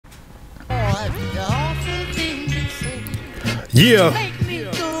Yeah.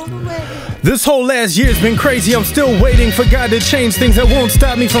 This whole last year's been crazy. I'm still waiting for God to change things that won't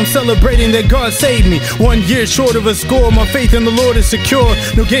stop me from celebrating that God saved me. 1 year short of a score, my faith in the Lord is secure.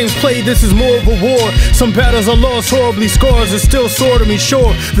 No games played, this is more of a war. Some battles are lost, horribly scars are still sore to me,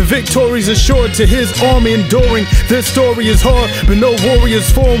 sure. The victory's assured to his army enduring. This story is hard, but no warriors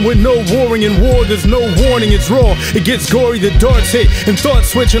form with no warring in war. There's no warning, it's raw. It gets gory, the darts hit, and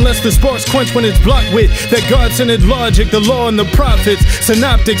thoughts switch unless the sparks quench when it's blocked with that God-centered logic, the law and the prophets,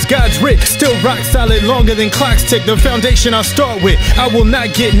 synoptics, God's writ. Still rock solid, longer than clocks tick. The foundation I start with, I will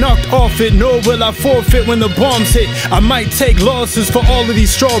not get knocked off it, nor will I forfeit when the bombs hit. I might take losses for all of these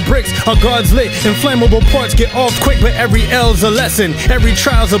straw bricks. Our God's lit, inflammable parts get off quick, but every L's a lesson, every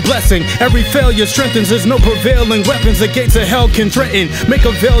trial's a blessing, every failure strengthens. There's no prevailing weapons the gates of hell can threaten. Make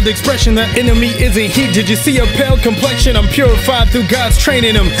a veiled expression, the enemy isn't heat. Did you see a pale complexion? I'm purified through God's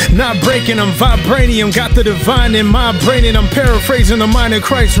training. I'm not breaking, I'm vibranium. Got the divine in my brain, and I'm paraphrasing the mind of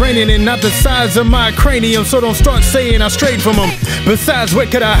Christ reigning, and not the size of my cranium. So don't start saying I strayed from him. Besides, where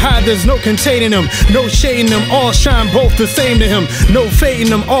could I hide? There's no containing him, no shading them. All shine both the same to him. No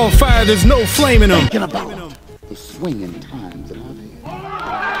fading them, all fire, there's no flame in them. Thinking about the swinging times in our day.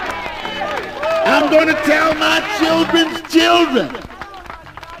 I'm going to tell my children's children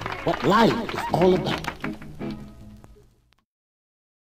what life is all about.